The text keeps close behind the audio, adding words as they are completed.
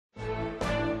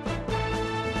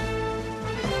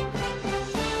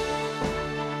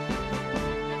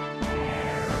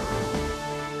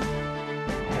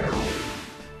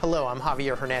Hello, I'm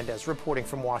Javier Hernandez, reporting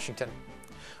from Washington.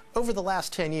 Over the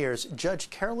last 10 years, Judge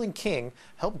Carolyn King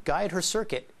helped guide her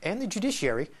circuit and the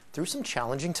judiciary through some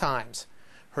challenging times.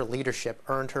 Her leadership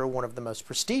earned her one of the most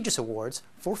prestigious awards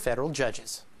for federal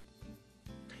judges.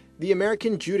 The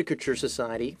American Judicature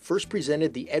Society first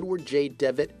presented the Edward J.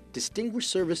 Devitt Distinguished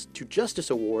Service to Justice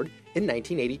Award in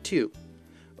 1982.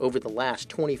 Over the last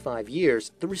 25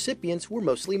 years, the recipients were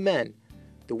mostly men.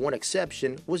 The one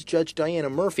exception was Judge Diana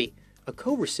Murphy, a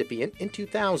co-recipient in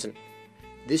 2000.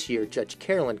 This year, Judge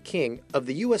Carolyn King of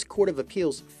the U.S. Court of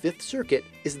Appeals Fifth Circuit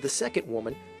is the second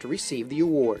woman to receive the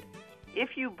award.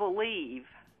 If you believe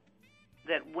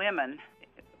that women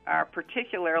are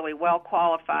particularly well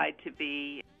qualified to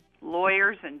be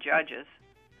lawyers and judges,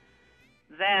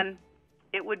 then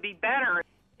it would be better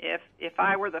if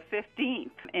I were the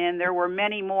 15th and there were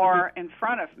many more in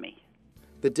front of me.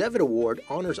 The Devitt Award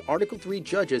honors Article III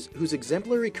judges whose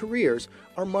exemplary careers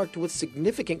are marked with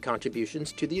significant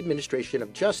contributions to the administration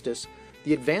of justice,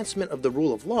 the advancement of the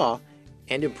rule of law,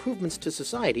 and improvements to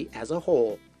society as a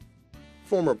whole.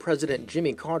 Former President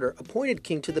Jimmy Carter appointed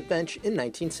King to the bench in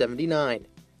 1979.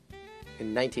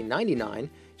 In 1999,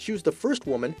 she was the first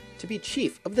woman to be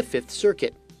chief of the Fifth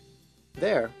Circuit.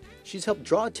 There, she's helped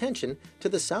draw attention to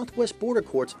the Southwest Border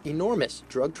Court's enormous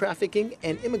drug trafficking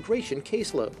and immigration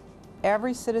caseload.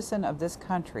 Every citizen of this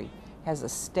country has a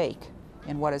stake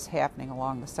in what is happening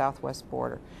along the southwest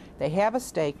border. They have a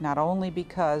stake not only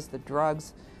because the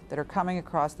drugs that are coming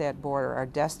across that border are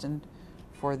destined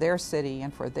for their city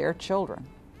and for their children,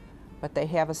 but they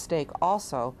have a stake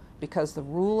also because the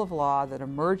rule of law that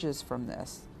emerges from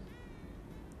this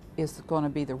is going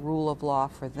to be the rule of law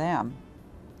for them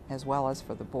as well as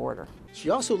for the border.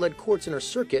 She also led courts in her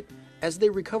circuit as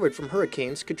they recovered from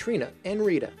Hurricanes Katrina and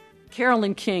Rita.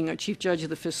 Carolyn King, our Chief Judge of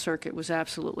the Fifth Circuit, was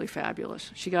absolutely fabulous.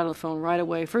 She got on the phone right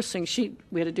away. First thing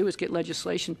we had to do was get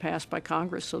legislation passed by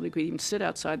Congress so they could even sit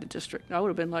outside the district. I would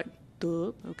have been like,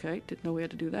 duh, okay, didn't know we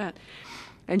had to do that.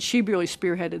 And she really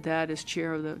spearheaded that as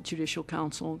chair of the Judicial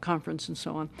Council Conference and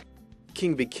so on.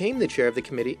 King became the chair of the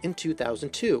committee in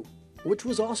 2002, which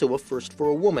was also a first for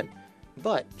a woman.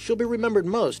 But she'll be remembered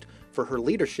most for her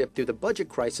leadership through the budget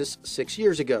crisis 6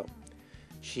 years ago.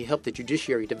 She helped the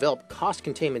judiciary develop cost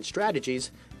containment strategies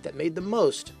that made the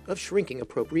most of shrinking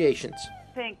appropriations.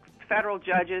 I think federal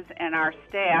judges and our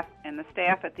staff and the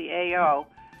staff at the AO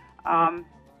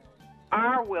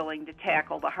are willing to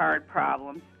tackle the hard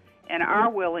problems and are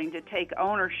willing to take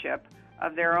ownership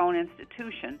of their own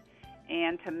institution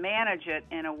and to manage it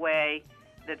in a way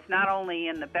that's not only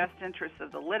in the best interest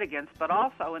of the litigants but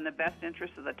also in the best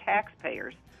interest of the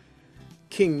taxpayers.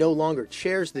 King no longer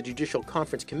chairs the Judicial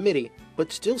Conference Committee,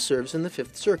 but still serves in the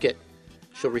Fifth Circuit.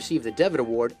 She'll receive the Devitt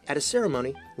Award at a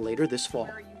ceremony later this fall.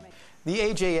 The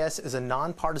AJS is a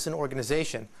nonpartisan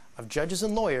organization of judges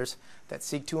and lawyers that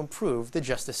seek to improve the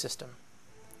justice system.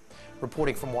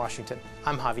 Reporting from Washington,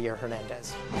 I'm Javier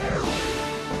Hernandez.